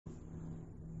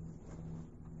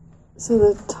So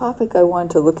the topic I want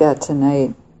to look at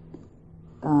tonight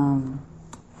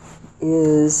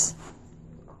is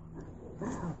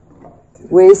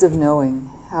ways of knowing,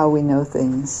 how we know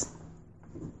things.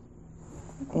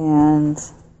 And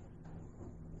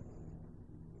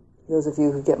those of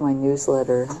you who get my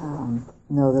newsletter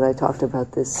know that I talked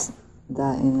about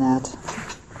that in that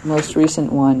most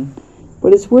recent one.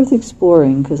 But it's worth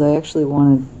exploring because I actually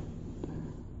want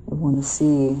to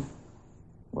see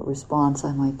what response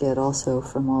I might get also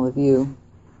from all of you.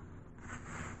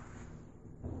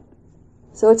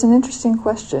 So it's an interesting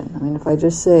question. I mean, if I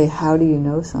just say, how do you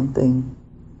know something?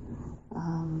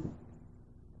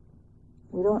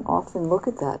 We don't often look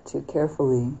at that too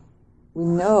carefully. We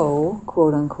know,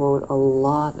 quote unquote, a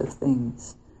lot of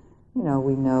things. You know,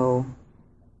 we know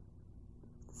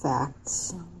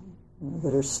facts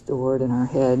that are stored in our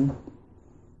head.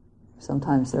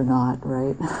 Sometimes they're not,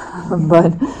 right?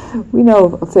 But we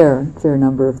know a fair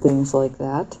number of things like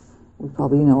that. We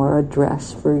probably know our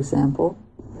address, for example,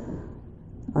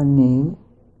 our name,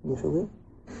 usually,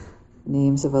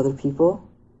 names of other people.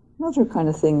 Those are kind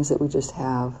of things that we just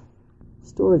have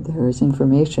stored there as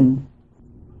information.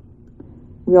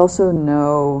 We also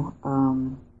know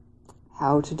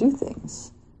how to do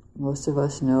things. Most of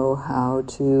us know how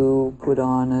to put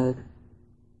on a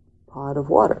pot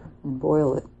of water and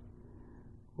boil it.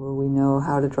 Or we know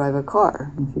how to drive a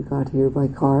car. If you got here by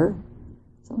car,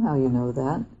 somehow you know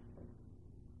that.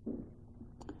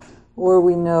 Or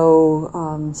we know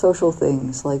social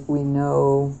things, like we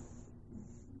know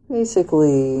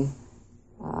basically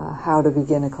how to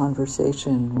begin a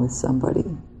conversation with somebody.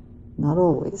 Not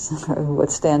always.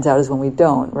 What stands out is when we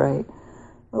don't, right?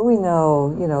 But we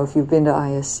know, if you've been to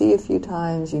ISC a few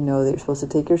times, you know that you're supposed to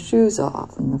take your shoes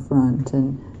off in the front.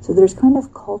 And so there's kind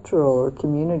of cultural or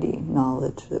community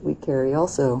knowledge that we carry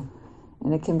also.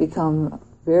 And it can become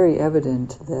very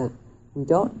evident that we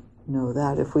don't know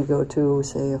that if we go to,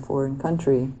 say, a foreign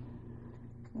country,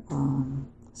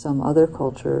 some other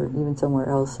culture, even somewhere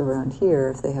else around here,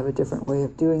 if they have a different way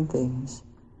of doing things.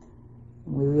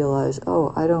 And we realize,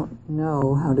 oh, I don't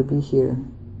know how to be here.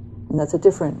 And that's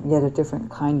yet a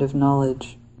different kind of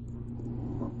knowledge.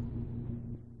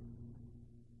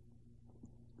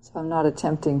 So I'm not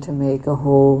attempting to make a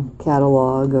whole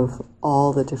catalog of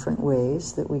all the different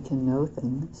ways that we can know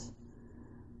things.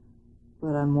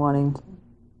 But I'm wanting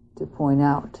to point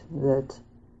out that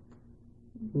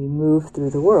we move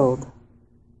through the world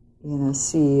in a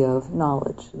sea of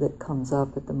knowledge that comes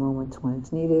up at the moments when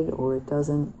it's needed, or it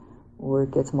doesn't, or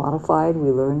it gets modified. We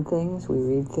learn things, we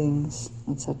read things,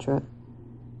 etc.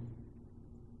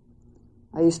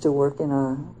 I used to work in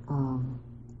a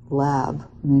lab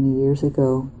many years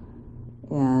ago,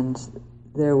 and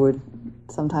there would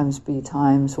sometimes be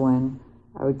times when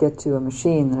I would get to a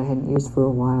machine that I hadn't used for a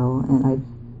while, and I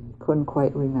couldn't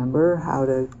quite remember how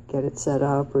to get it set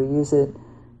up or use it.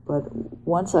 But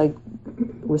once I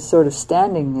was sort of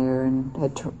standing there and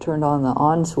had turned on the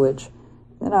on switch,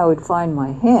 then I would find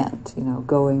my hand,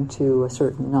 going to a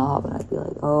certain knob, and I'd be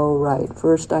like, oh, right,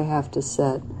 first I have to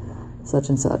set such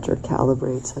and such or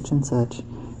calibrate such and such.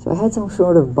 So I had some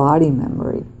sort of body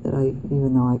memory that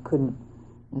even though I couldn't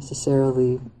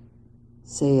necessarily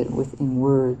say it in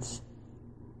words.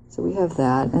 So we have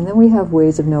that, and then we have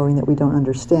ways of knowing that we don't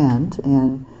understand,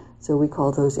 and so we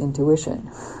call those intuition.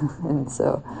 And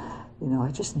so,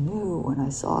 I just knew when I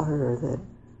saw her that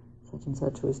such and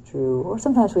such was true. Or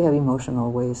sometimes we have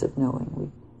emotional ways of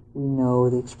knowing. We know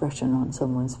the expression on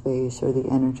someone's face or the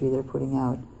energy they're putting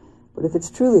out. But if it's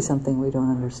truly something we don't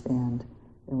understand,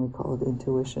 then we call it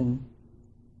intuition.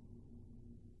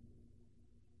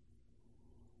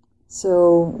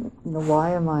 So,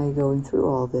 why am I going through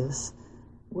all this?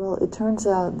 Well, it turns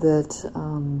out that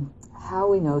how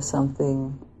we know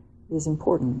something is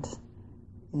important.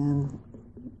 And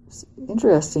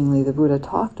interestingly, the Buddha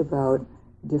talked about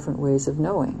different ways of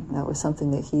knowing. That was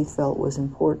something that he felt was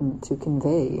important to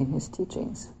convey in his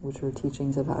teachings, which were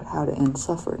teachings about how to end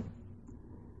suffering.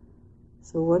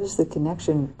 So what is the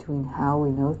connection between how we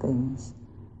know things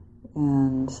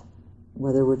and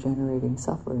whether we're generating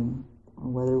suffering, or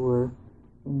whether we're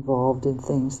involved in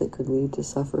things that could lead to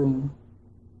suffering?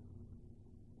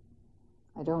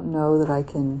 I don't know that I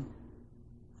can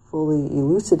fully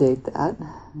elucidate that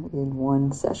in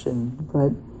one session,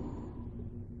 but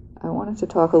I wanted to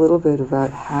talk a little bit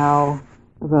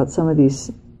about some of these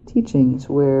teachings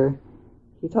where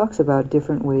he talks about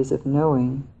different ways of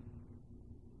knowing.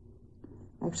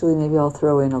 Actually, maybe I'll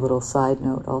throw in a little side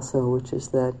note also, which is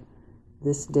that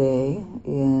this day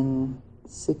in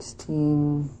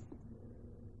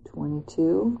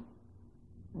 1622,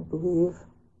 I believe,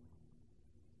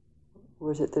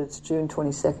 or is it that it's June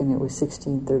 22nd, it was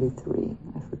 1633,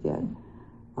 I forget,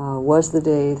 was the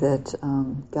day that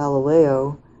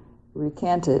Galileo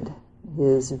recanted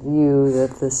his view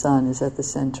that the sun is at the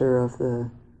center of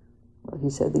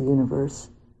he said the universe,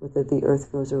 but that the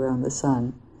earth goes around the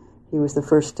sun. He was the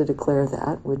first to declare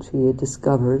that, which he had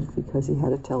discovered because he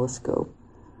had a telescope.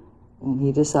 And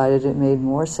he decided it made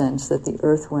more sense that the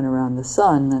earth went around the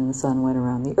sun than the sun went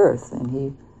around the earth. And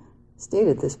he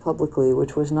stated this publicly,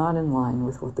 which was not in line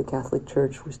with what the Catholic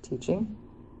Church was teaching.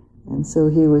 And so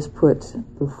he was put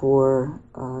before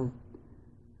a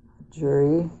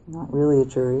jury, not really a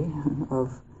jury,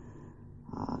 of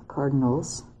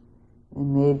cardinals,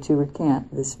 and made to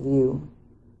recant this view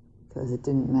because it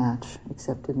didn't match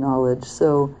accepted knowledge.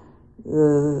 So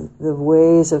the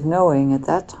ways of knowing at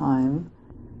that time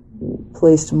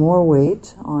placed more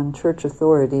weight on church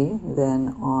authority than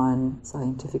on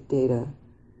scientific data.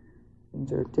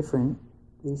 Things are different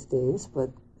these days, but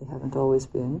they haven't always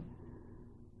been.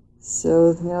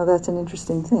 So, that's an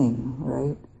interesting thing,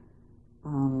 right?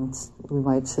 We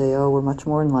might say, we're much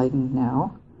more enlightened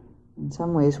now. In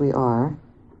some ways we are.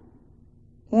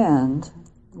 And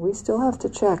we still have to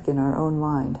check in our own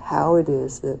mind how it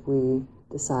is that we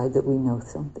decide that we know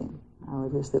something, how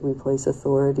it is that we place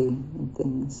authority in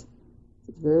things.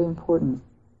 It's very important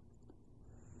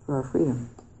for our freedom.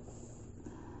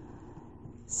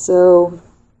 So,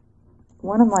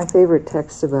 one of my favorite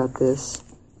texts about this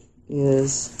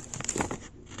is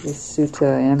this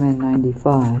Sutta MN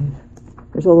 95.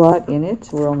 There's a lot in it.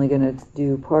 We're only going to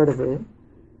do part of it.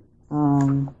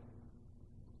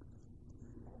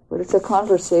 But it's a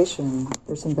conversation.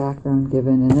 There's some background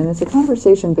given. And then it's a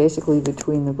conversation basically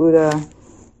between the Buddha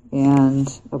and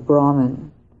a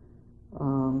Brahmin.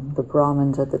 The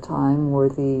Brahmins at the time were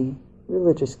the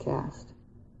religious caste,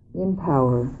 in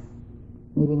power,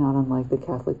 maybe not unlike the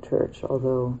Catholic Church,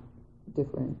 although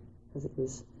different, because it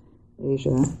was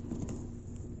Asia.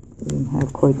 They didn't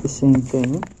have quite the same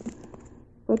thing.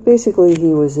 But basically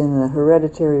he was in the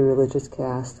hereditary religious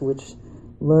caste, which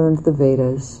learned the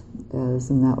Vedas,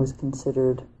 and that was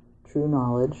considered true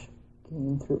knowledge,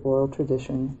 gained through oral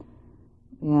tradition.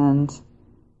 And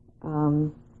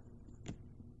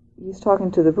he's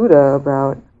talking to the Buddha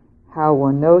about how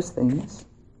one knows things.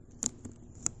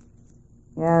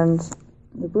 And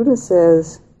the Buddha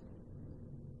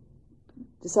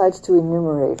decides to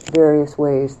enumerate various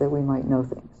ways that we might know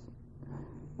things.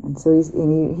 And so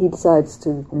he decides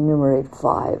to enumerate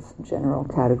 5 general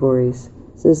categories.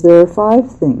 He says there are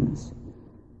 5 things.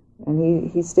 And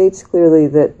he states clearly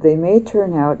that they may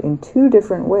turn out in 2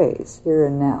 different ways, here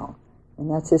and now. And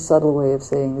that's his subtle way of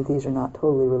saying that these are not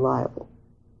totally reliable.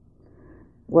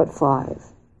 What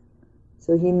 5?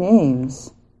 So he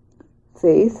names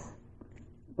faith,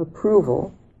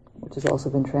 approval, which has also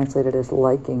been translated as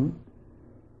liking,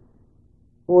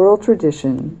 oral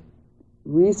tradition,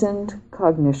 reasoned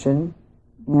cognition,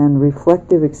 and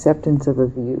reflective acceptance of a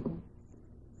view.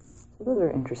 So those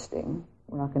are interesting.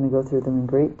 We're not going to go through them in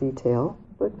great detail,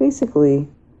 but basically,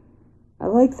 I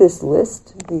like this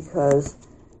list because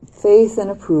faith and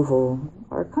approval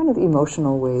are kind of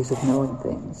emotional ways of knowing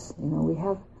things. We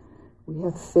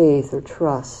have faith or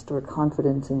trust or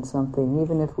confidence in something,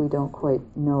 even if we don't quite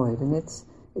know it, and it's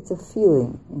a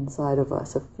feeling inside of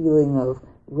us, a feeling of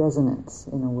resonance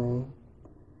in a way.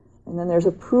 And then there's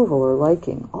approval or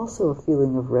liking, also a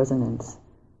feeling of resonance.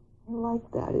 I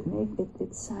like that.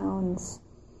 It sounds,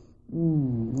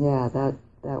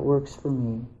 that works for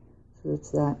me. So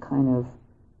it's that kind of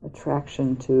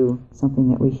attraction to something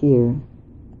that we hear.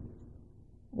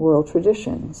 Oral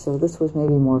tradition. So this was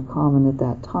maybe more common at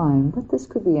that time, but this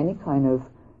could be any kind of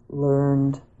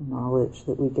learned knowledge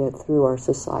that we get through our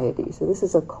society. So this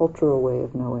is a cultural way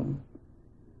of knowing.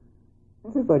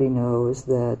 Everybody knows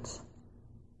that,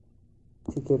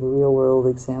 to give a real-world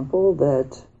example,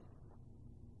 that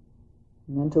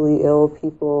mentally ill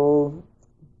people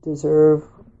deserve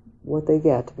what they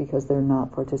get because they're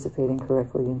not participating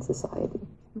correctly in society.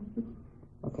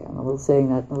 Okay, I'm saying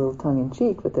that a little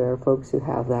tongue-in-cheek, but there are folks who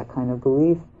have that kind of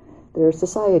belief. There are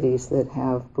societies that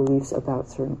have beliefs about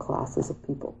certain classes of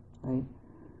people, right?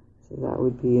 So that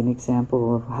would be an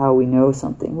example of how we know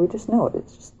something. We just know it.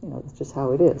 It's just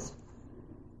how it is.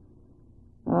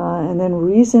 And then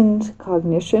reasoned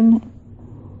cognition,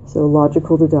 so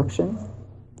logical deduction,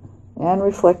 and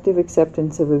reflective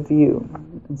acceptance of a view.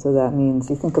 And so that means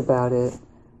you think about it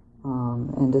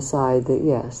and decide that,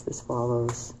 yes, this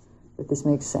follows, that this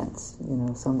makes sense.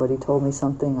 Somebody told me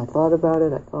something, I thought about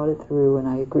it, I thought it through, and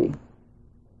I agree.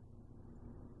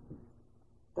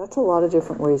 That's a lot of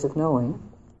different ways of knowing.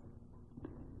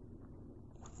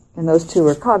 And those 2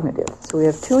 are cognitive. So we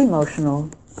have 2 emotional,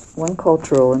 one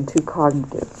cultural and two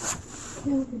cognitive.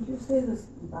 Kim, could you say this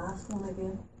last one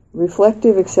again?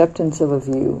 Reflective acceptance of a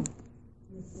view.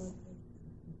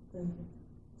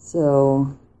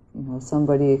 So,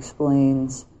 somebody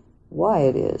explains why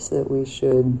it is that we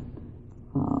should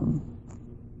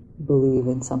believe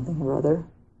in something or other,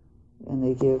 and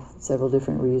they give several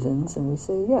different reasons, and we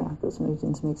say, yeah, those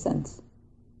reasons make sense.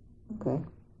 Okay,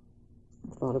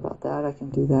 I've thought about that, I can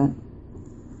do that.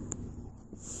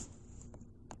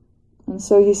 And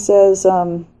so he says,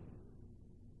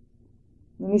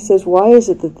 why is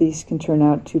it that these can turn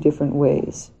out two different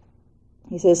ways?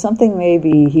 He says something may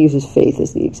be, he uses faith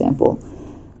as the example,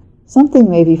 something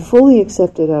may be fully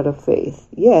accepted out of faith,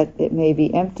 yet it may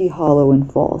be empty, hollow,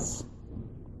 and false.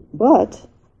 But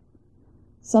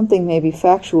something may be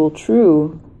factual,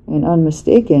 true, and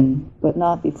unmistaken, but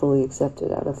not be fully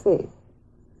accepted out of faith.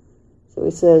 So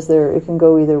he says it can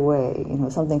go either way.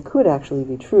 Something could actually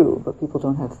be true, but people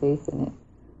don't have faith in it.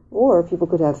 Or people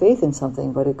could have faith in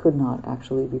something, but it could not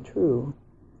actually be true.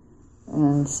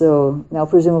 And so now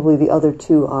presumably the other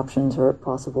two options are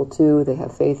possible too. They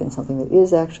have faith in something that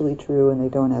is actually true, and they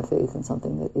don't have faith in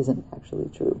something that isn't actually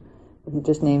true. But he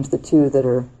just names the two that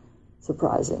are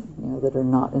surprising, that are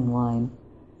not in line.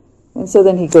 And so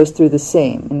then he goes through the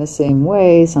same. In the same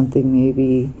way, something may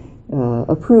be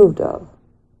approved of,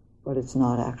 but it's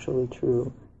not actually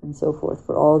true, and so forth,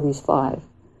 for all of these five.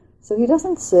 So he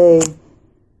doesn't say,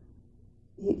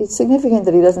 it's significant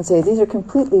that he doesn't say these are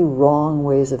completely wrong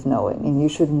ways of knowing and you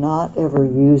should not ever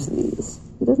use these.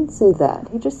 He doesn't say that.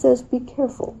 He just says be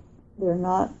careful.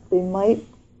 They might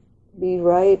be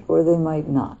right or they might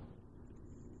not.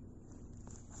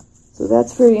 So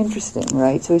that's very interesting,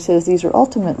 right? So he says these are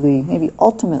maybe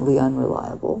ultimately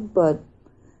unreliable, but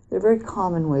they're very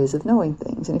common ways of knowing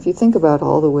things. And if you think about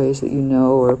all the ways that you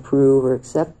know or approve or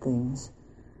accept things,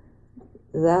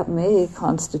 that may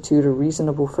constitute a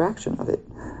reasonable fraction of it,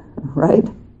 right?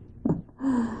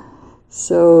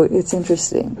 So it's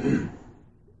interesting.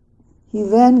 He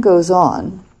then goes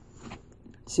on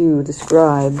to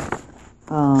describe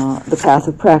the path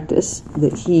of practice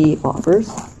that he offers,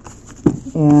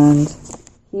 and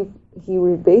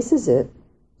he bases it.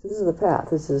 This is the path.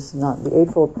 This is not the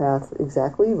Eightfold Path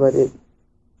exactly, but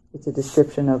it's a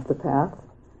description of the path,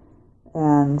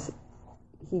 and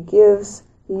he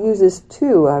uses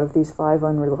two out of these five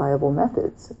unreliable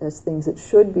methods as things that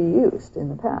should be used in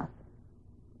the path.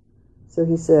 So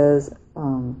he says,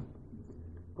 I'll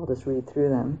just read through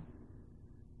them.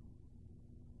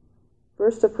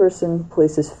 First, a person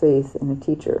places faith in a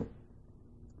teacher.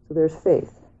 So there's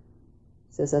faith.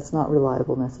 He says that's not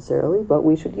reliable necessarily, but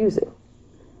we should use it.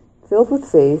 Filled with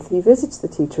faith, he visits the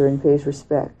teacher and pays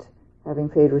respect. Having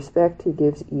paid respect, he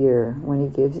gives ear. When he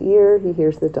gives ear, he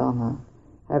hears the Dhamma.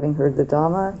 Having heard the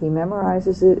Dhamma, he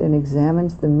memorizes it and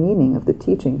examines the meaning of the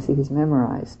teachings he has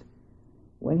memorized.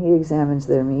 When he examines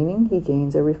their meaning, he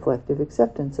gains a reflective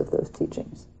acceptance of those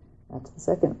teachings. That's the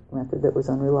second method that was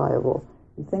unreliable.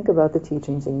 You think about the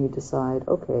teachings and you decide,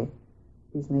 okay,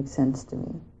 these make sense to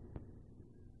me.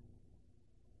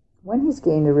 When he's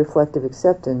gained a reflective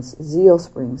acceptance, zeal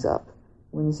springs up.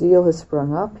 When zeal has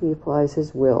sprung up, he applies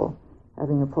his will.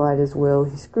 Having applied his will,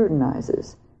 he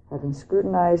scrutinizes. Having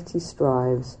scrutinized, he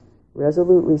strives.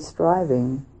 Resolutely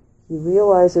striving, he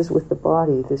realizes with the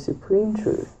body the supreme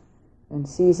truth and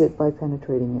sees it by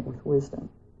penetrating it with wisdom.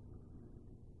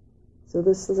 So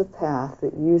this is a path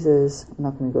that uses, I'm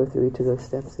not going to go through each of those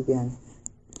steps again,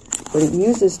 but it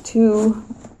uses two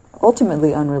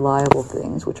ultimately unreliable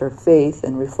things, which are faith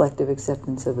and reflective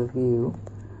acceptance of a view,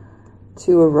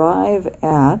 to arrive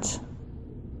at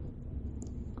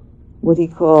what he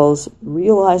calls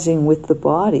realizing with the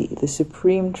body the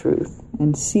supreme truth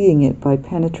and seeing it by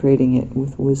penetrating it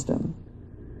with wisdom.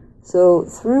 So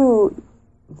through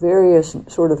various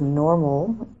sort of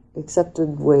normal,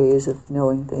 accepted ways of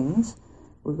knowing things,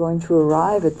 we're going to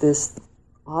arrive at this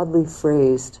oddly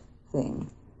phrased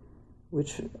thing,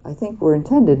 which I think we're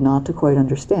intended not to quite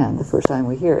understand the first time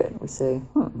we hear it. We say,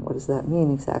 what does that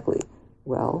mean exactly?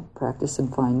 Well, practice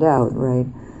and find out, right?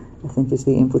 I think is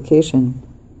the implication.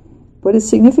 But it's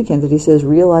significant that he says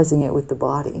realizing it with the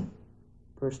body.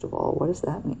 First of all, what does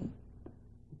that mean?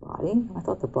 Body? I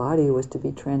thought the body was to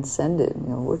be transcended.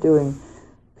 We're doing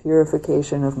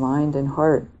purification of mind and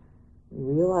heart. He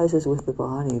realizes with the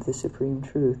body the supreme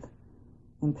truth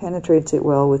and penetrates it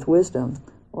well with wisdom.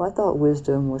 Well, I thought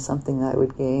wisdom was something that I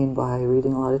would gain by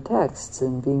reading a lot of texts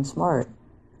and being smart.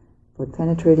 But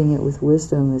penetrating it with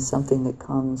wisdom is something that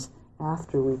comes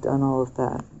after we've done all of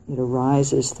that. It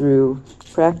arises through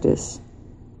practice.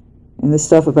 And this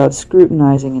stuff about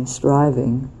scrutinizing and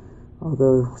striving,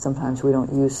 although sometimes we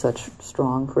don't use such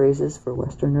strong phrases for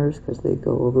Westerners because they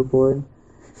go overboard.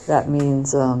 That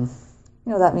means,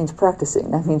 that means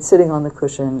practicing. That means sitting on the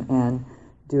cushion and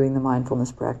doing the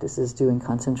mindfulness practices, doing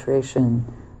concentration,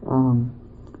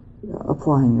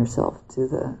 applying yourself to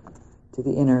the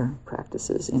inner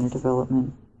practices, inner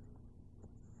development.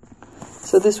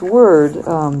 So this word,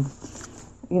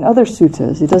 in other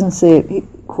suttas, he doesn't say it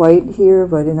quite here,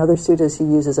 but in other suttas he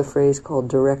uses a phrase called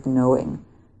direct knowing,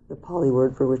 the Pali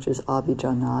word for which is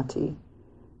abhijanati.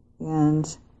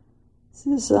 And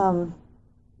this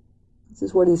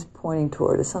is what he's pointing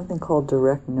toward, is something called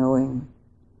direct knowing.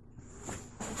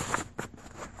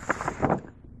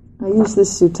 I use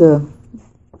this sutta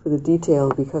for the detail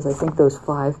because I think those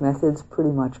 5 methods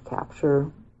pretty much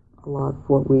capture a lot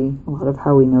of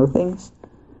how we know things.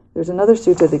 There's another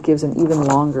sutta that gives an even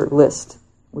longer list,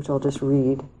 which I'll just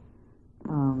read,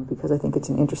 because I think it's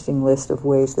an interesting list of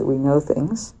ways that we know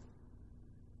things.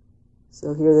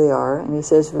 So here they are, and he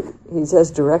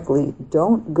says directly,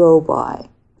 don't go by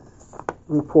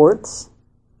reports.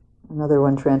 Another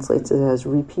one translates it as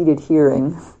repeated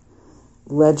hearing,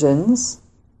 legends,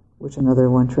 which another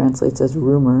one translates as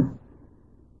rumor,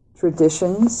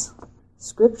 traditions,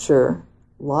 scripture,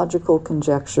 logical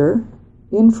conjecture,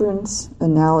 inference,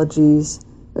 analogies,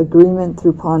 agreement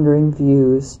through pondering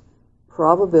views,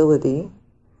 probability,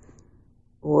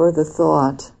 or the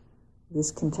thought, this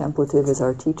contemplative is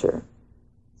our teacher.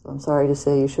 So I'm sorry to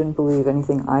say you shouldn't believe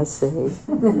anything I say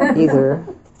either.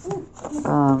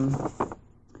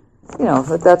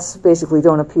 But that's basically,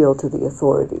 don't appeal to the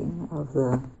authority of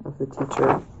the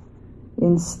teacher.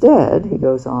 Instead, he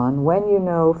goes on, when you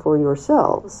know for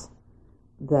yourselves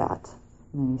that,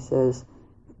 and he says,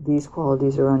 these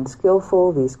qualities are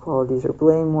unskillful, these qualities are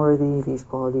blameworthy, these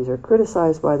qualities are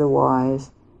criticized by the wise,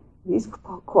 these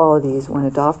qualities, when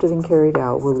adopted and carried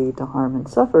out, will lead to harm and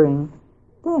suffering,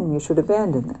 then you should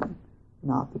abandon them,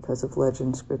 not because of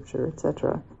legend, scripture,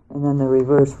 etc. And then the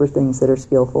reverse, for things that are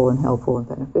skillful and helpful and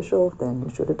beneficial, then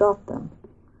you should adopt them.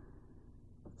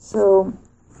 So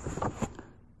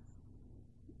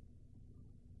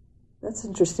that's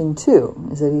interesting too,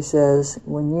 is that he says,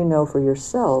 when you know for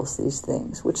yourselves these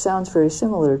things, which sounds very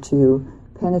similar to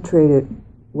penetrate it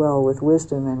well with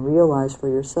wisdom and realize for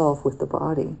yourself with the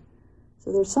body.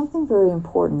 So there's something very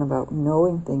important about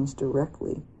knowing things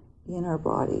directly in our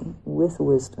body with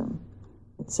wisdom,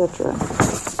 etc.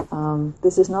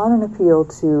 This is not an appeal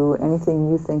to anything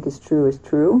you think is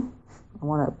true. I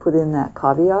want to put in that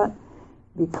caveat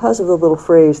because of the little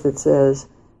phrase that says,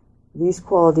 these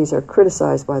qualities are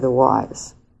criticized by the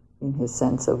wise, in his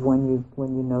sense of when you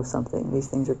know something. These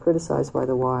things are criticized by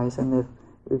the wise, and the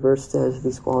reverse says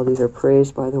these qualities are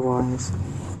praised by the wise.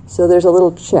 So there's a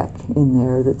little check in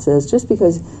there that says, just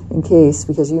because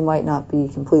you might not be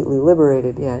completely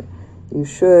liberated yet, you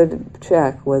should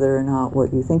check whether or not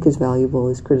what you think is valuable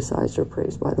is criticized or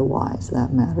praised by the wise.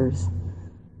 That matters.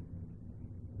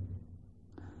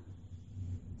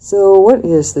 So what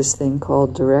is this thing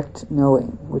called direct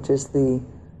knowing, which is the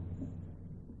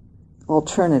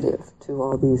alternative to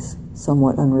all these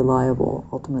somewhat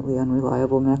ultimately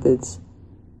unreliable methods?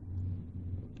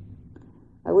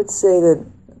 I would say that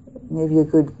maybe a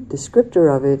good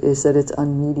descriptor of it is that it's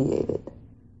unmediated.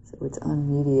 So it's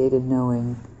unmediated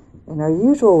knowing. And our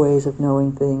usual ways of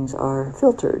knowing things are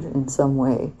filtered in some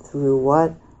way through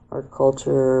what? Our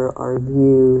culture, our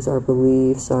views, our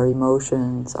beliefs, our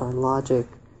emotions, our logic.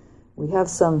 We have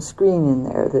some screen in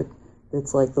there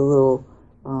that's like the little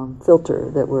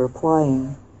filter that we're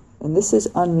applying. And this is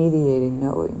unmediated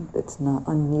knowing. It's not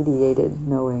unmediated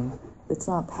knowing. It's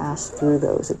not passed through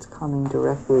those. It's coming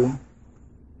directly.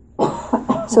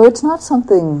 So it's not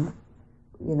something,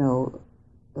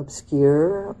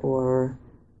 obscure or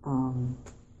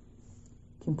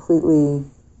completely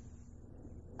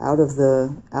out of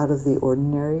the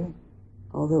ordinary,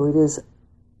 although it is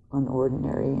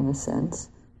unordinary in a sense.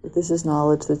 But this is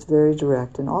knowledge that's very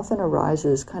direct and often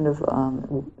arises kind of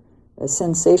as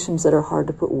sensations that are hard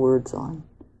to put words on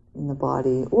in the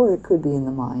body, or it could be in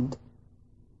the mind.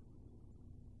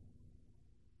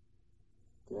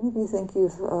 Do any of you think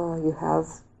you have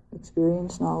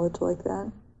experienced knowledge like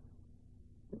that?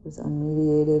 It was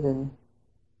unmediated and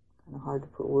kind of hard to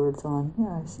put words on.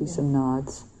 Yeah, I see some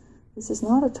nods. This is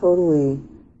not a totally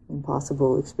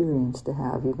impossible experience to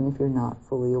have, even if you're not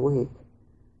fully awake.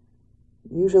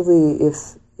 Usually,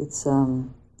 if it's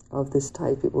of this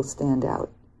type, it will stand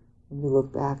out. And you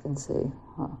look back and say,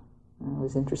 that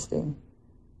was interesting.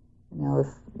 Now, if,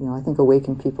 I think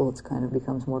awakened people, it's kind of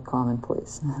becomes more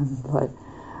commonplace. But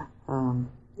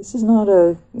this is not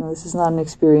an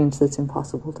experience that's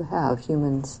impossible to have.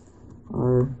 Humans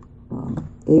are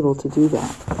able to do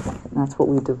that. And that's what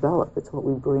we develop. It's what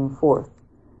we bring forth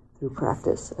through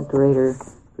practice, a greater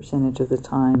percentage of the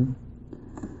time.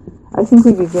 I think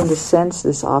we begin to sense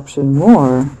this option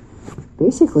more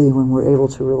basically when we're able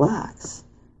to relax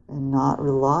and not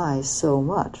rely so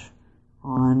much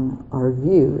on our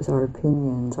views, our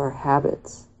opinions, our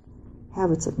habits.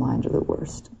 Habits of mind are the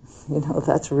worst.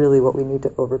 That's really what we need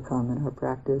to overcome in our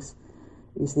practice,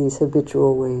 is these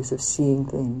habitual ways of seeing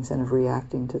things and of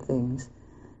reacting to things.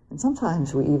 And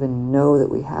sometimes we even know that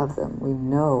we have them. We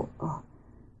know,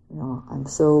 I'm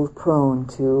so prone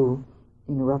to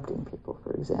interrupting people,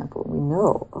 for example. We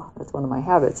know, that's one of my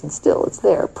habits, and still it's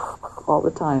there all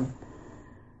the time.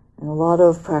 And a lot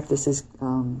of practice is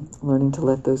learning to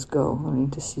let those go,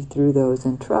 learning to see through those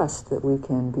and trust that we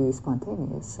can be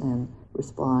spontaneous and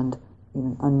respond in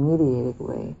an unmediated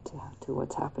way to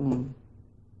what's happening.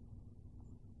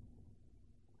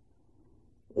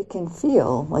 It can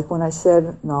feel, like when I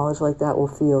said knowledge like that will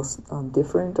feel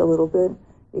different a little bit,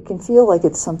 it can feel like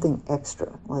it's something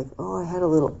extra, like, I had a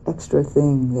little extra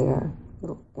thing there, a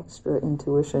little extra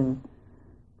intuition.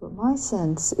 But my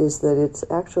sense is that it's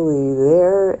actually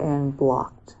there and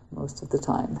blocked most of the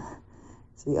time.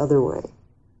 It's the other way.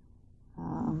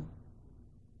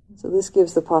 So this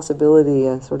gives the possibility,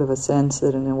 a sort of a sense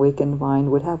that an awakened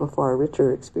mind would have a far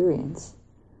richer experience,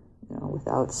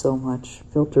 without so much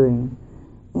filtering.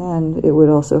 And it would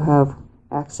also have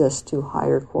access to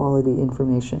higher quality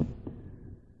information.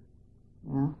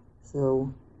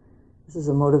 So this is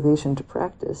a motivation to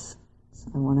practice.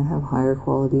 I want to have higher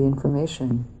quality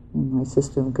information in my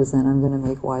system, because then I'm going to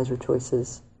make wiser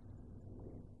choices.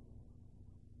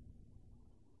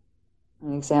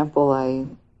 An example I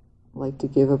like to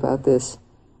give about this,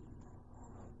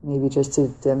 maybe just to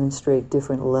demonstrate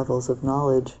different levels of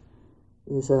knowledge,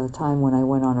 is a time when I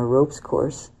went on a ropes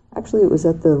course. Actually, it was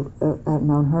at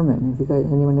Mount Hermon. Have you guys,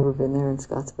 anyone ever been there in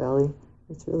Scotts Valley?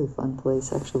 It's a really fun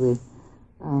place, actually.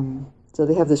 So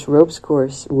they have this ropes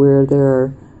course where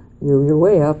you're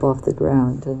way up off the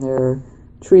ground, and there are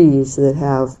trees that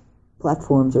have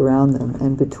platforms around them,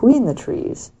 and between the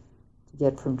trees, to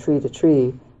get from tree to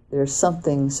tree, there's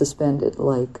something suspended,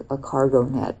 like a cargo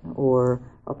net or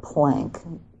a plank,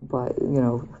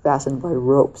 fastened by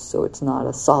ropes, so it's not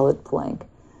a solid plank,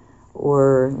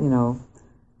 or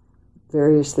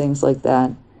various things like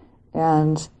that.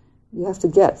 And you have to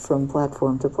get from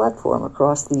platform to platform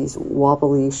across these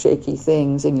wobbly, shaky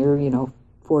things, and you're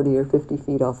 40 or 50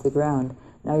 feet off the ground.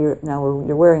 Now you're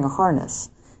wearing a harness,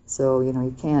 so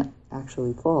you can't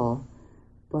actually fall.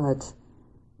 But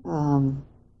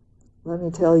let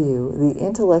me tell you, the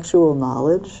intellectual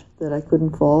knowledge that I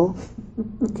couldn't fall,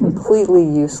 completely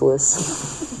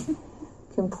useless.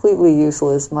 Completely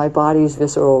useless. My body's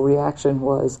visceral reaction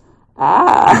was,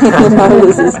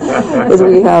 this is, because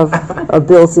we have a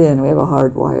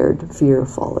hardwired fear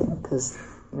of falling, because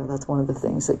that's one of the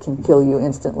things that can kill you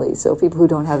instantly. So people who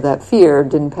don't have that fear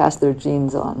didn't pass their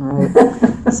genes on,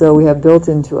 right? So we have built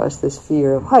into us this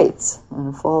fear of heights and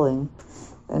of falling.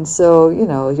 And so,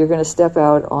 you're going to step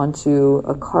out onto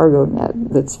a cargo net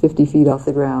that's 50 feet off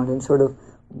the ground and sort of,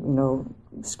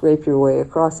 scrape your way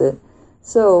across it.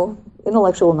 So,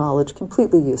 intellectual knowledge,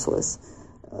 completely useless.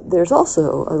 There's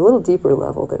also a little deeper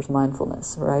level, there's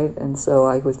mindfulness, right? And so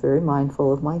I was very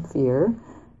mindful of my fear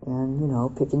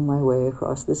and, picking my way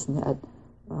across this net.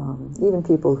 Even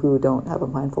people who don't have a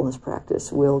mindfulness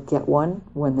practice will get one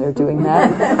when they're doing that.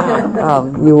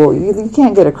 You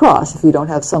can't get across if you don't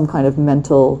have some kind of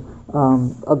mental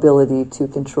ability to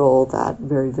control that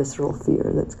very visceral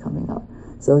fear that's coming up.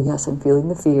 So yes, I'm feeling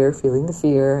the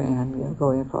fear, and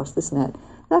going across this net.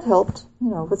 That helped.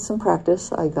 With some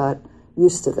practice, I got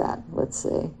used to that, let's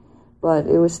say. But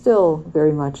it was still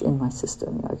very much in my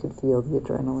system. I could feel the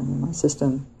adrenaline in my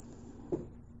system.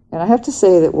 And I have to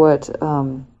say that what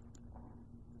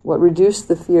reduced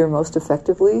the fear most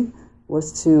effectively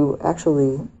was to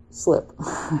actually slip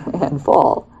and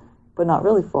fall, but not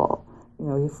really fall.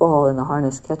 You fall and the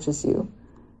harness catches you.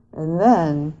 And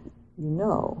then,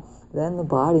 then the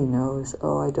body knows,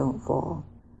 I don't fall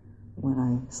when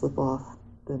I slip off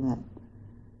the net.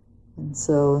 And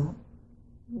so,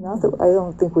 not that I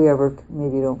don't think we ever,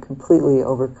 maybe don't completely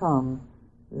overcome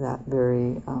that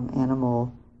very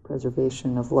animal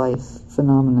preservation of life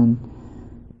phenomenon.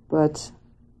 But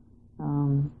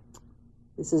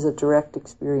this is a direct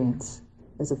experience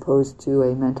as opposed to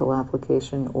a mental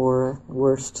application or,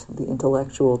 worst, the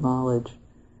intellectual knowledge.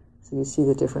 So you see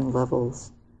the different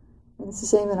levels. And it's the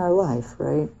same in our life,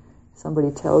 right?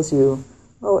 Somebody tells you,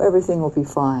 everything will be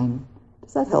fine.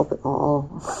 Does that help at all?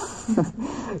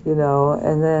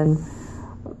 And then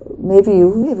maybe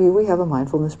we have a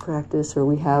mindfulness practice, or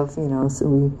we have,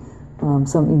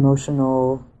 some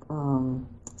emotional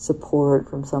support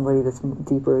from somebody that's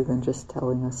deeper than just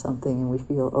telling us something, and we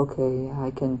feel, okay, yeah,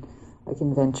 I can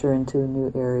venture into a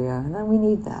new area, and then we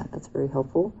need that. That's very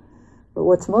helpful. But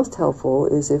what's most helpful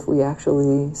is if we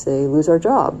actually, say, lose our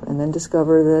job, and then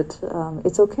discover that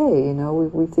it's okay,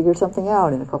 we figured something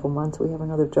out. In a couple months we have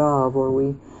another job, or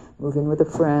we move in with a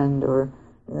friend, and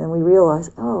then we realize,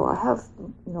 oh, I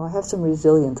have some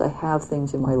resilience. I have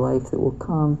things in my life that will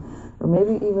come. Or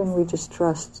maybe even we just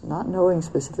trust, not knowing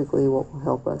specifically what will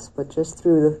help us, but just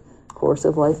through the course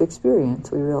of life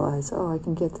experience, we realize, oh, I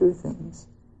can get through things.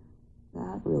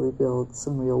 That really builds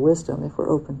some real wisdom if we're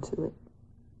open to it.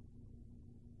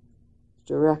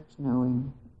 Direct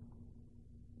knowing.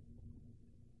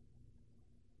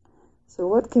 So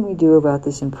what can we do about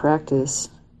this in practice?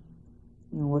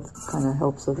 What kind of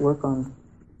helps us work on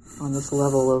this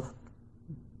level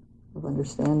of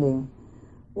understanding?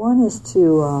 One is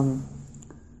to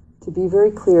be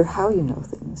very clear how you know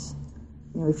things.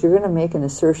 If you're going to make an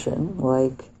assertion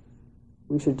like,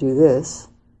 we should do this,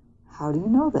 how do you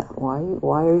know that?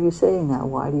 Why are you saying that?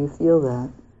 Why do you feel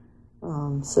that?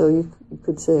 So you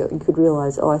could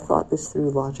realize, oh, I thought this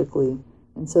through logically.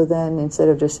 And so then, instead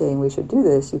of just saying we should do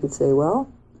this, you could say,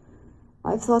 well,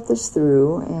 I've thought this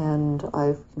through, and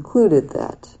I've concluded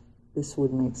that this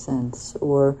would make sense.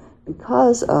 Or,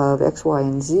 because of X, Y,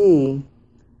 and Z,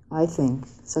 I think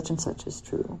such and such is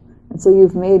true. And so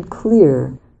you've made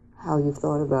clear how you've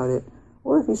thought about it.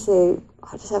 Or if you say,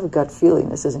 I just have a gut feeling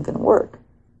this isn't going to work,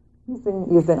 you've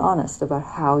been honest about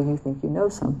how you think you know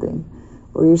something.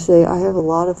 Or you say, I have a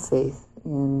lot of faith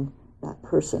in that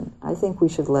person. I think we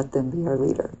should let them be our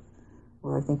leader.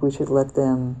 Or I think we should let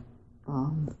them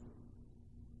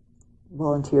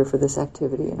volunteer for this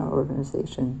activity in our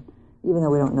organization, even though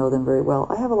we don't know them very well.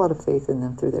 I have a lot of faith in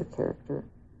them through their character.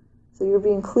 So you're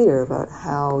being clear about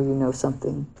how you know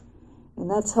something. And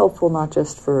that's helpful not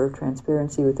just for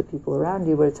transparency with the people around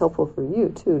you, but it's helpful for you,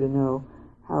 too, to know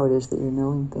how it is that you're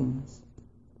knowing things.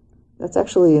 That's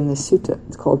actually in this sutta.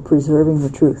 It's called preserving the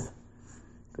truth.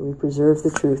 So we preserve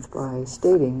the truth by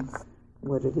stating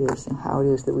what it is and how it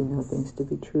is that we know things to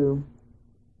be true.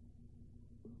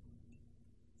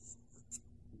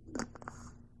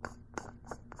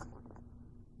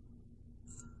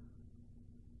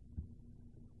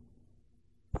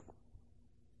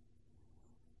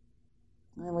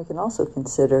 And we can also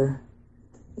consider,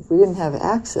 if we didn't have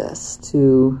access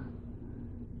to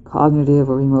cognitive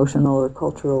or emotional or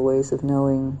cultural ways of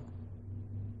knowing,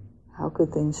 how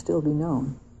could things still be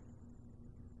known?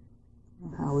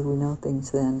 How would we know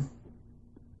things then?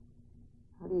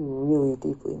 How do you really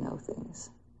deeply know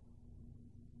things?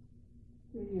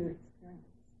 Through your experience.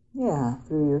 Yeah,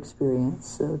 through your experience.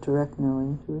 So direct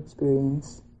knowing through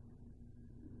experience.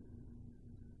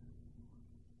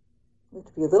 We have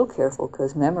to be a little careful,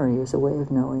 because memory is a way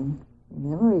of knowing.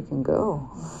 Memory can go.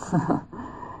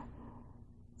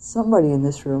 Somebody in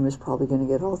this room is probably going to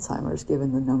get Alzheimer's,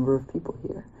 given the number of people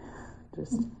here.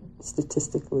 Just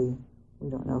statistically, we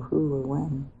don't know who or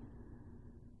when.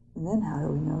 And then how do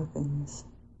we know things?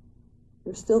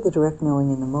 There's still the direct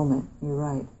knowing in the moment. You're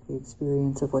right. The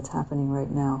experience of what's happening right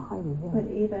now. Heidi, yeah.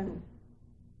 But even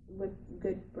with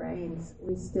good brains,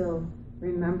 we still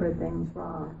remember things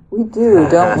wrong. We do,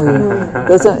 don't we?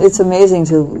 It's amazing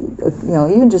to,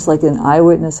 even just like an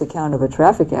eyewitness account of a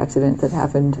traffic accident that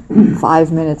happened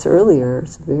 5 minutes earlier.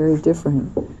 It's very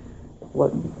different.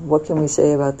 What can we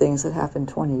say about things that happened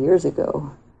 20 years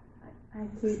ago?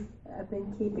 I've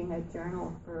been keeping a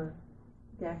journal for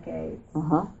decades,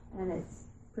 and it's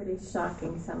pretty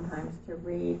shocking sometimes to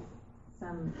read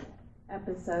some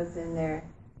episodes in there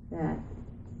that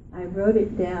I wrote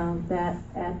it down that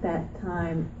at that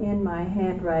time in my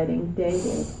handwriting,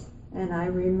 dated, and I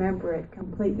remember it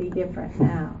completely different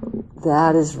now.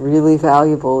 That is really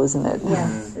valuable, isn't it?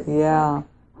 Yes. Yeah,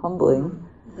 humbling.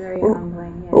 Very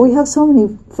humbling, yes. Well, we have so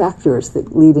many factors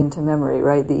that lead into memory,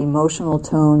 right? The emotional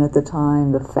tone at the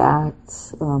time, the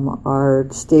facts, our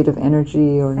state of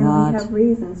energy or not. And we have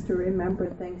reasons to remember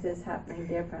things as happening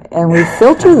differently. And we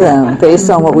filter them based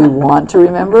on what we want to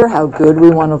remember, how good we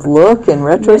want to look in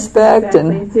retrospect. Yes,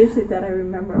 exactly. And it's usually that I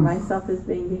remember myself as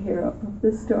being the hero of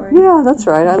the story. Yeah, that's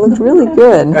right. I looked really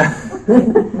good.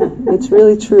 It's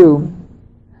really true.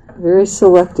 Very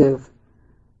selective.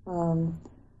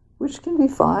 Which can be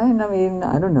fine. I mean,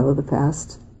 I don't know, the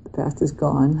past is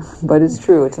gone. But it's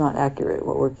true, it's not accurate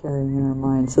what we're carrying in our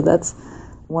mind. So that's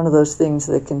one of those things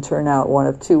that can turn out one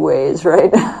of two ways,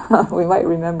 right? We might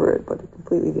remember it, but it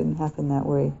completely didn't happen that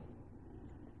way.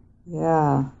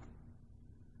 Yeah.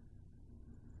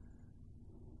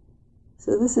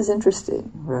 So this is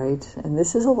interesting, right? And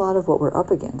this is a lot of what we're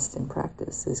up against in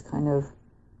practice, is kind of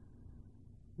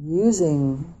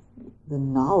using the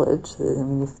knowledge,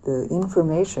 if the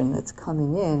information that's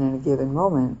coming in a given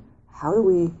moment, how do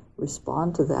we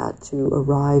respond to that to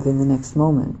arrive in the next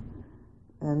moment?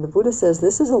 And the Buddha says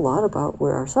this is a lot about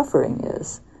where our suffering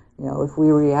is. If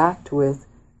we react with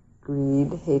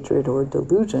greed, hatred, or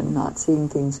delusion, not seeing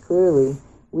things clearly,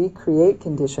 we create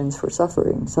conditions for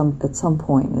suffering at some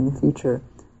point in the future.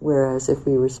 Whereas if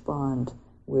we respond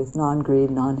with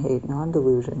non-greed, non-hate,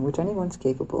 non-delusion, which anyone's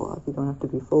capable of, you don't have to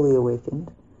be fully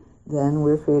awakened, then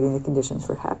we're creating the conditions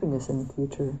for happiness in the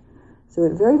future. So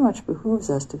it very much behooves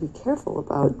us to be careful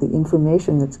about the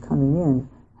information that's coming in,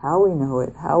 how we know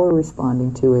it, how we're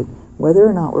responding to it, whether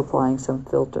or not we're applying some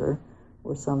filter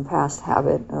or some past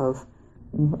habit of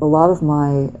a lot of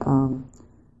my,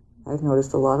 I've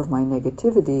noticed a lot of my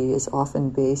negativity is often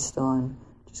based on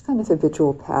just kind of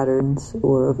habitual patterns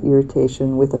or of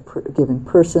irritation with a given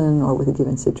person or with a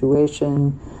given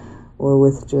situation, or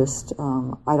with just,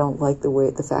 I don't like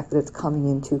the fact that it's coming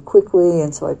in too quickly,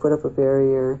 and so I put up a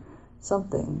barrier,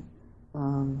 something.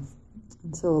 And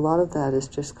so a lot of that is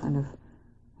just kind of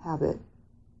habit.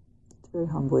 It's very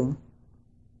humbling.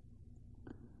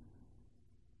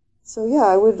 So yeah,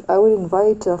 I would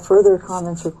invite further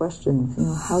comments or questions.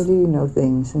 How do you know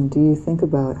things, and do you think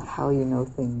about how you know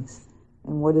things,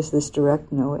 and what is this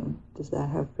direct knowing? Does that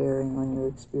have bearing on your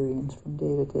experience from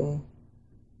day to day?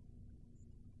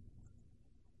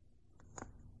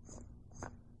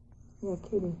 Yeah,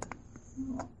 Katie.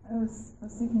 I was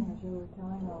thinking as you were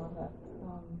telling all of that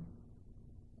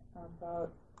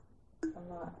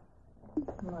about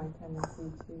my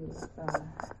tendency to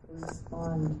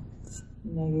respond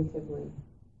negatively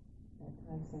at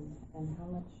times, and how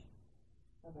much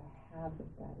of a habit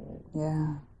that is.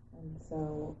 Yeah. And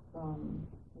so,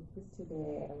 like just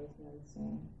today, I was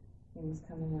noticing things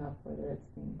coming up, whether it's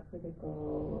being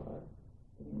critical or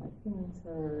getting my feelings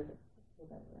hurt,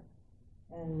 whatever,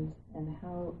 and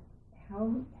how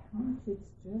much it's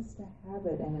just a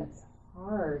habit, and it's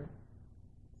hard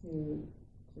to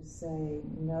say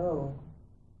no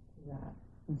to that.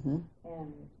 Mm-hmm.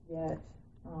 And yet,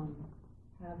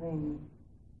 having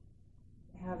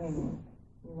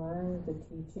learned the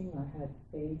teaching or had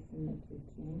faith in the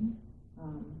teaching,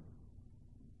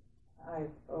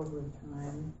 I've over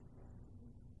time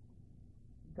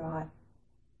got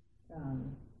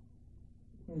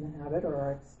in the habit, or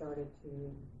I've started to,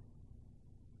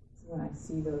 when I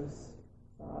see those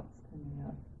thoughts coming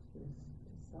up, to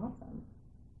stop them.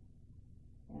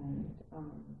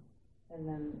 And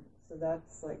then, so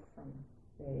that's like from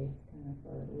faith, kind of,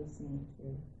 or listening to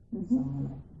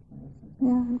someone.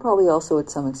 Yeah, and probably also at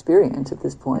some experience at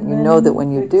this point. You know that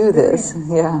when you do this,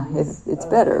 it's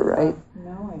better, right?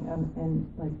 Knowing,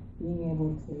 and like being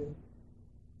able to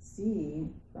see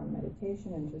from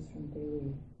meditation and just from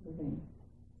daily living,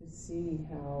 to see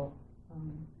how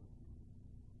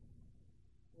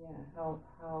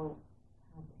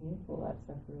painful that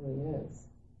stuff really is,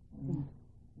 and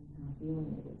how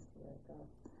healing it is to let go.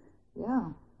 Yeah,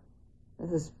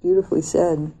 this is beautifully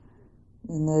said.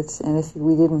 And if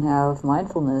we didn't have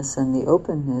mindfulness and the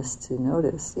openness to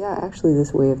notice, actually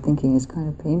this way of thinking is kind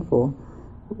of painful,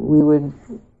 we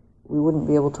wouldn't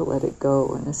be able to let it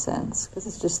go in a sense, because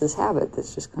it's just this habit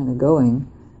that's just kind of going.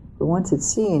 But once it's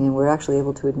seen and we're actually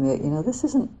able to admit, this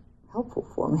isn't helpful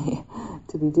for me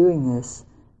to be doing this,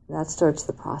 that starts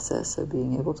the process of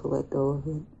being able to let go of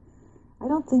it. I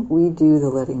don't think we do the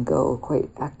letting go quite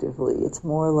actively. It's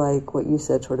more like what you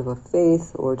said, sort of a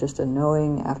faith or just a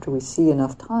knowing after we see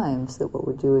enough times that what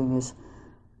we're doing is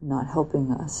not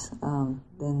helping us.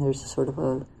 Then there's sort of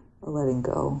a letting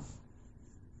go.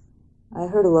 I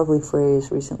heard a lovely phrase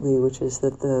recently, which is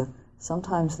that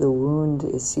sometimes the wound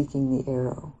is seeking the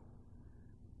arrow.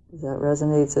 Does that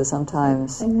resonate? So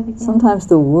sometimes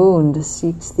the wound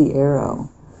seeks the arrow.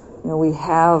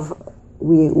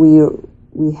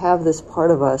 We have this part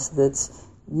of us that's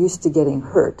used to getting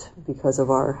hurt because of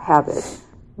our habit.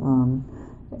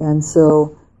 And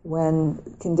so when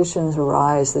conditions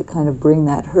arise that kind of bring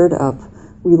that hurt up,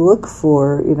 we look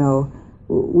for,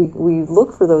 we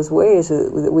look for those ways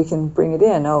that we can bring it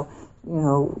in.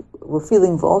 We're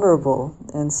feeling vulnerable,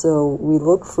 and so we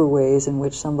look for ways in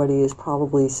which somebody is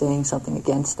probably saying something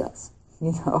against us.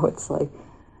 It's like,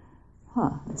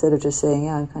 instead of just saying,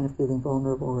 I'm kind of feeling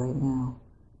vulnerable right now.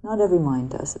 Not every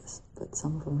mind does this, but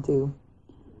some of them do.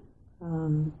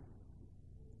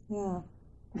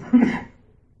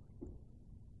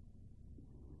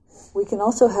 We can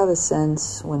also have a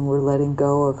sense when we're letting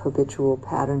go of habitual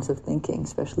patterns of thinking,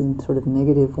 especially sort of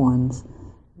negative ones,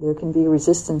 there can be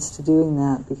resistance to doing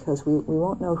that because we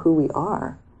won't know who we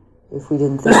are if we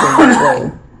didn't think in that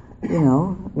way. You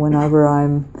know, whenever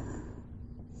I'm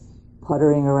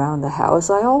puttering around the house,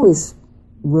 I always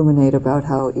ruminate about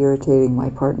how irritating my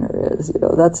partner is. You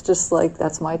know, that's just like,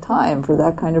 that's my time for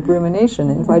that kind of rumination.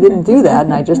 And if I didn't do that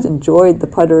and I just enjoyed the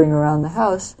puttering around the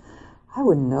house, I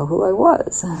wouldn't know who I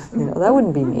was. You know, that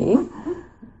wouldn't be me.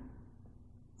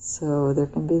 So there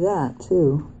can be that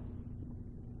too.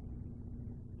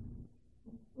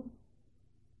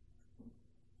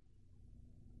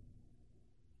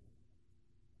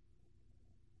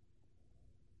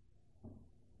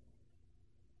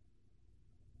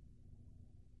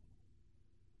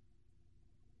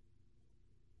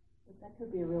 That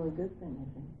could be a really good thing, I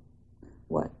think.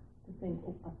 What? To think,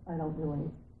 oh, I don't really,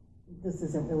 this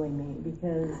isn't really me,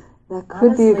 because that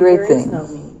could be a great thing. There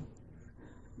is no me.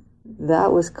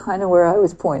 That was kind of where I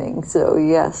was pointing. So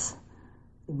yes,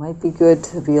 it might be good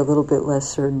to be a little bit less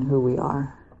certain who we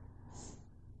are.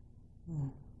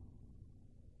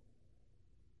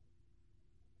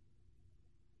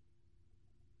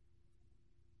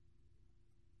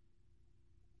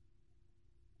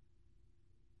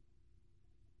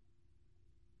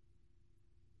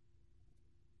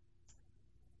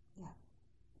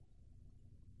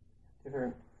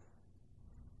 Different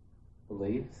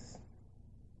beliefs,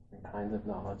 different kinds of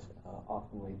knowledge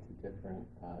often lead to different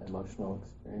emotional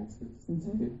experiences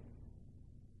too.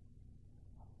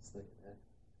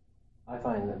 I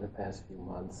find that in the past few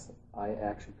months, I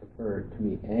actually prefer to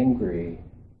be angry,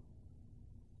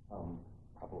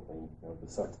 probably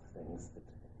the sorts of things that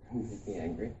make me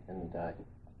angry. And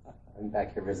I'm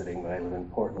back here visiting, but I live in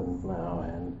Portland now,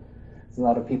 and there's a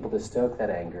lot of people to stoke that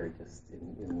anger just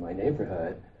in my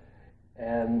neighborhood.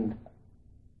 And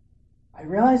I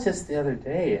realized just the other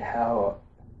day how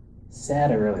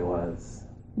sad I really was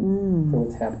for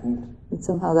what's happened. And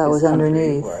somehow that was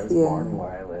underneath. Where I was born and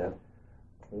where I live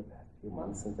for the past few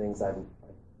months and things I've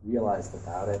realized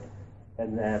about it.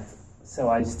 And that, so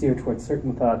I steer towards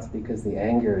certain thoughts because the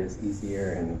anger is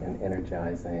easier and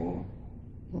energizing,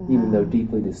 even though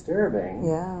deeply disturbing.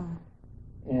 Yeah.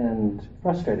 And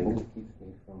frustrating because it keeps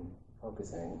me from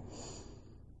focusing.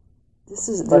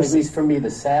 But at least for me,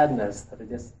 the sadness that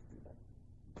there's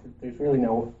really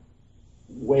no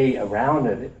way around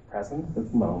it at present,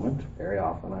 at the moment. Very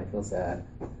often I feel sad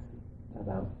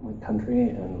about my country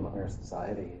and our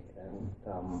society. And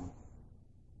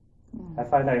I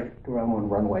find I want to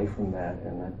run away from that,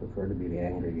 and I prefer to be the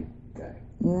angry guy.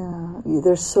 Yeah,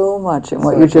 there's so much in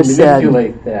what you just said.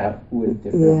 Manipulate that with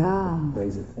different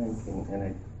ways of thinking, and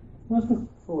I wasn't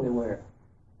fully aware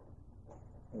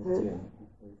of doing it.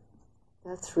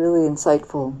 That's really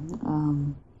insightful.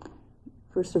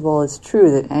 First of all, it's true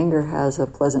that anger has a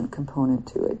pleasant component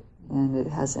to it, and it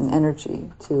has an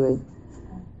energy to it,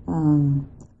 and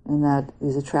that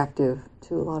is attractive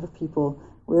to a lot of people,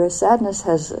 whereas sadness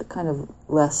has kind of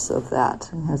less of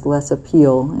that, and has less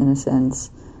appeal in a sense.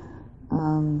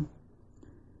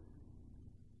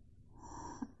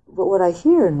 But what I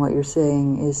hear in what you're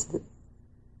saying is that,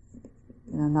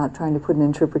 I'm not trying to put an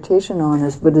interpretation on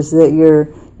this, but is that you're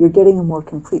getting a more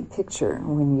complete picture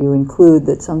when you include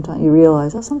that. Sometimes you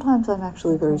realize, sometimes I'm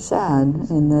actually very sad,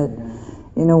 and that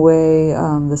in a way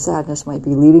the sadness might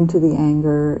be leading to the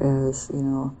anger, as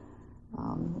I'm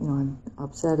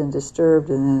upset and disturbed,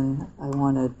 and then I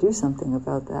want to do something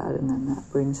about that, and then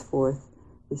that brings forth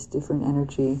this different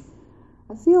energy.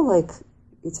 I feel like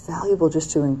it's valuable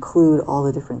just to include all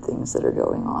the different things that are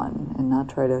going on and not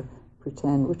try to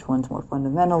pretend which one's more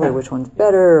fundamental or which one's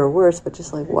better or worse, but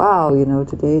just like, wow,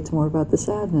 today it's more about the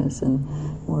sadness and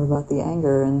more about the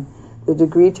anger, and the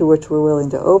degree to which we're willing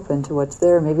to open to what's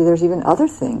there. Maybe there's even other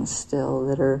things still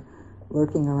that are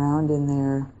lurking around in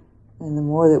there, and the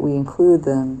more that we include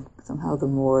them, somehow the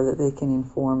more that they can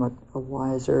inform a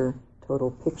wiser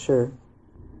total picture.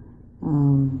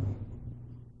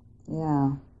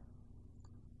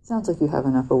 Sounds like you have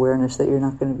enough awareness that you're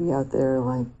not going to be out there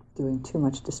like doing too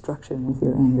much destruction with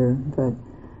your anger, but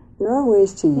there are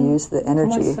ways to use the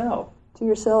energy to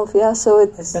yourself. Yeah, so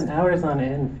I spend hours on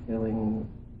end feeling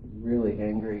really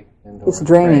angry, and it's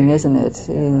draining, isn't it?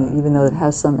 Even though it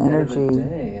has some energy.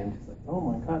 And it's like, oh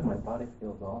my God, my body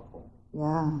feels awful.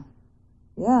 Yeah.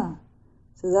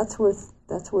 So that's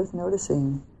worth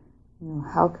noticing.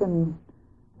 How can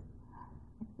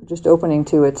just opening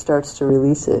to it starts to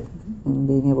release it, and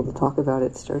being able to talk about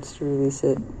it starts to release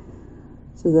it.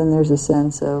 So then there's a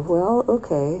sense of, well,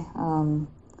 okay,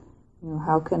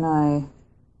 how can I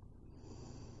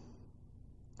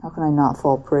not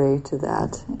fall prey to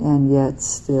that and yet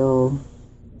still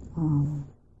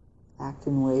act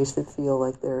in ways that feel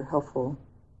like they're helpful?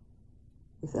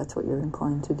 if that's what you're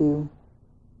inclined to do.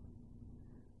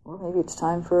 Or maybe it's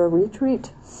time for a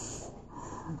retreat.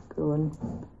 Go and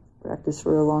practice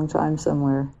for a long time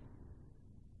somewhere.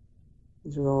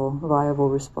 These are all viable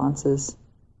responses.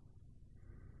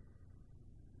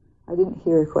 I didn't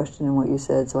hear a question in what you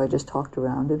said, so I just talked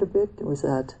around it a bit. Was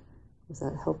that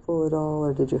helpful at all,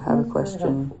 or did you have a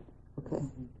question? Okay.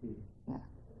 Yeah.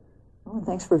 Oh, and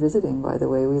thanks for visiting, by the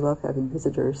way. We love having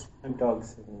visitors. I'm dog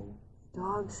sitting.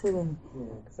 Dog sitting.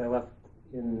 Yeah, because I left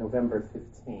in November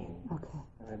 15. Okay.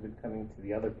 And I've been coming to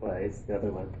the other place, the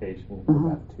other location, for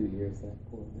about 2 years at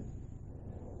that point.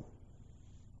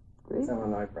 Great. Some of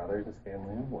my brothers and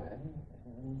family away,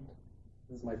 and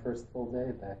this is my first full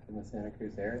day back in the Santa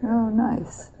Cruz area. Oh,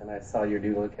 nice. And I saw your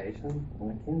new location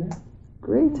when I came there.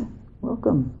 Great.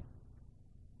 Welcome.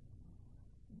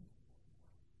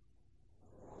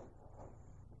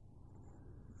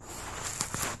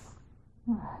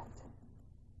 All right.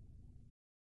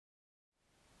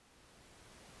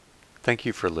 Thank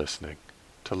you for listening.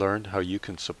 To learn how you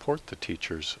can support the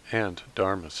teachers and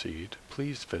Dharma Seed,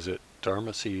 please visit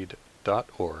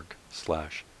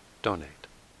dharmaseed.org/donate.